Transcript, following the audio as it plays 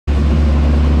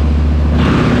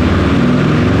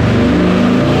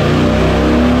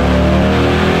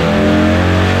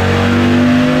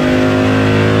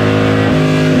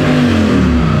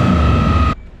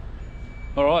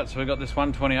we've got this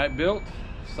 128 built.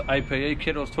 It's the APE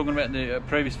kit I was talking about in the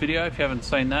previous video. If you haven't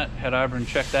seen that, head over and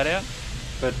check that out.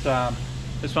 But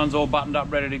this one's all buttoned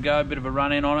up, ready to go, a bit of a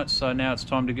run in on it, so now it's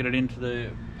time to get it into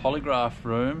the polygraph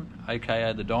room,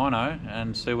 aka the dyno,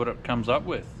 and see what it comes up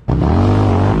with.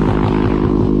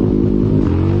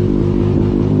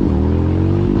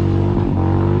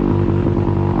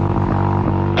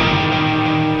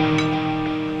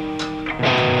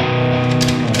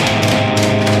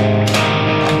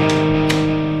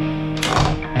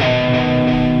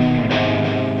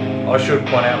 I should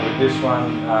point out with this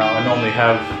one, I normally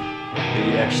have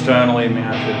the externally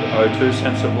mounted O2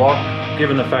 sensor block.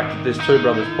 Given the fact that this Two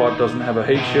Brothers pipe doesn't have a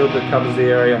heat shield that covers the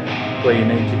area where you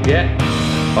need to get,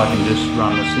 I can just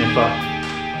run the sniffer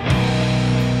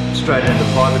straight into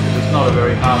the pipe because it's not a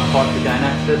very hard pipe to gain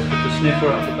access with the sniffer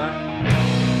up the back.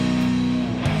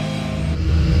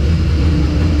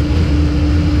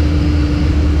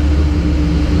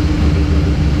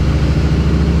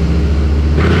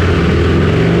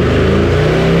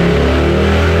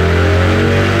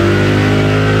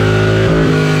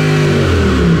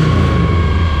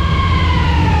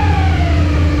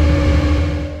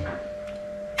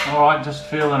 Just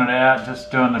feeling it out, just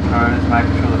doing the cruise,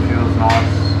 making sure the fuel's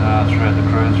nice throughout the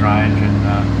cruise range,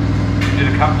 and did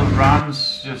a couple of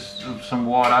runs, just some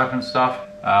wide open stuff.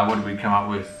 What did we come up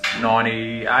with?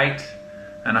 98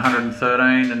 and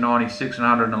 113 and 96 and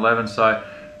 111. So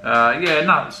yeah,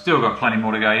 no, still got plenty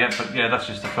more to go yet, but yeah, that's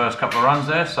just the first couple of runs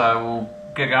there, so we'll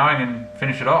get going and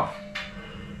finish it off.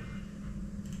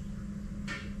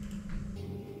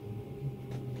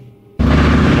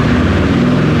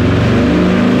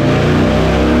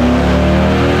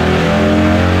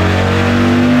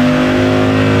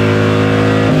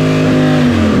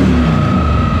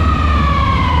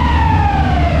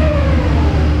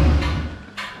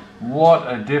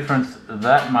 What a difference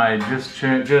that made,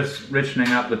 just richening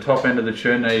up the top end of the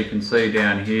tune there. You can see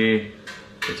down here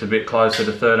it's a bit closer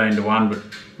to 13 to 1, but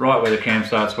right where the cam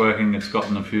starts working, it's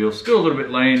gotten the fuel. Still a little bit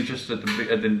lean just at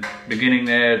the beginning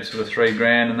there, it's sort of 3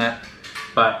 grand and that,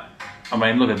 but I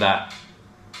mean, look at that.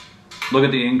 Look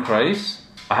at the increase.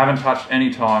 I haven't touched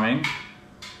any timing,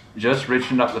 just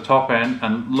richened up the top end,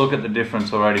 and look at the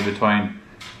difference already between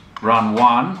run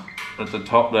 1 at the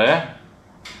top there,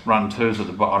 run 2's at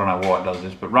the bottom. I don't know why it does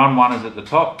this, but run 1 is at the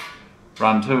top,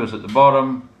 run 2 is at the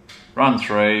bottom, run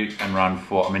 3 and run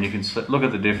 4. I mean, you can look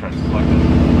at the difference. Like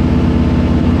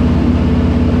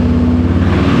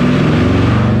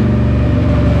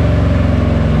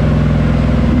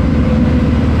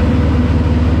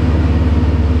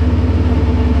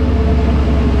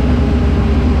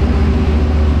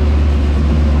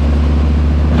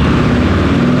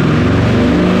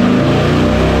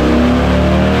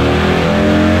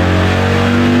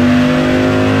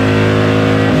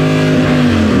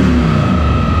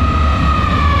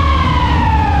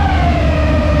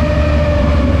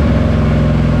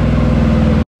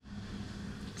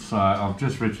So I've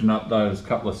just richened up those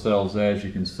couple of cells there, as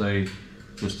you can see,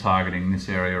 just targeting this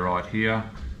area right here.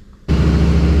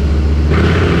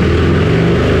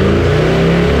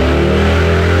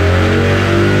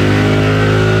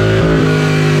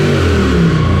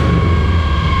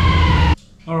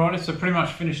 Alrighty, so pretty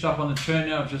much finished up on the tune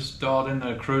now. I've just dialed in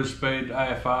the cruise speed,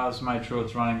 AFRs, made sure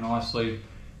it's running nicely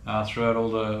throughout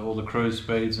all the cruise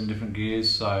speeds and different gears.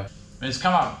 So it's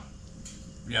come up,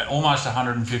 yeah, almost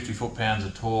 150 foot-pounds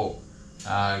of torque.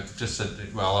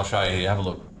 Well, I'll show you here, have a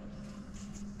look.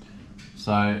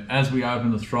 So as we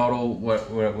open the throttle,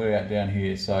 we're at down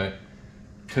here. So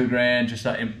 2 grand, just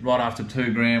right after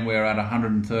 2 grand, we're at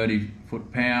 130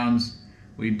 foot-pounds.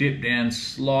 We dip down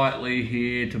slightly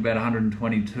here to about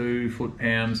 122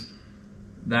 foot-pounds.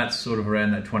 That's sort of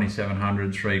around that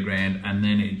 2,700, 3 grand, and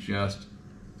then it just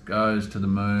goes to the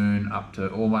moon up to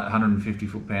almost 150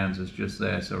 foot-pounds is just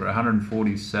there. So we're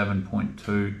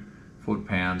 147.2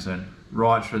 foot-pounds, and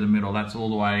right through the middle, that's all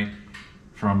the way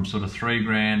from sort of 3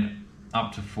 grand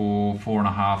up to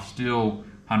 4.5, still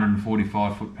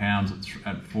 145 foot-pounds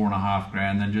at 4.5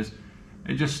 grand. Then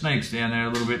it just sneaks down there a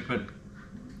little bit, but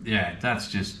yeah,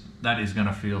 that is going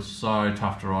to feel so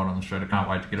tough to ride on the street. I can't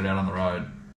wait to get it out on the road.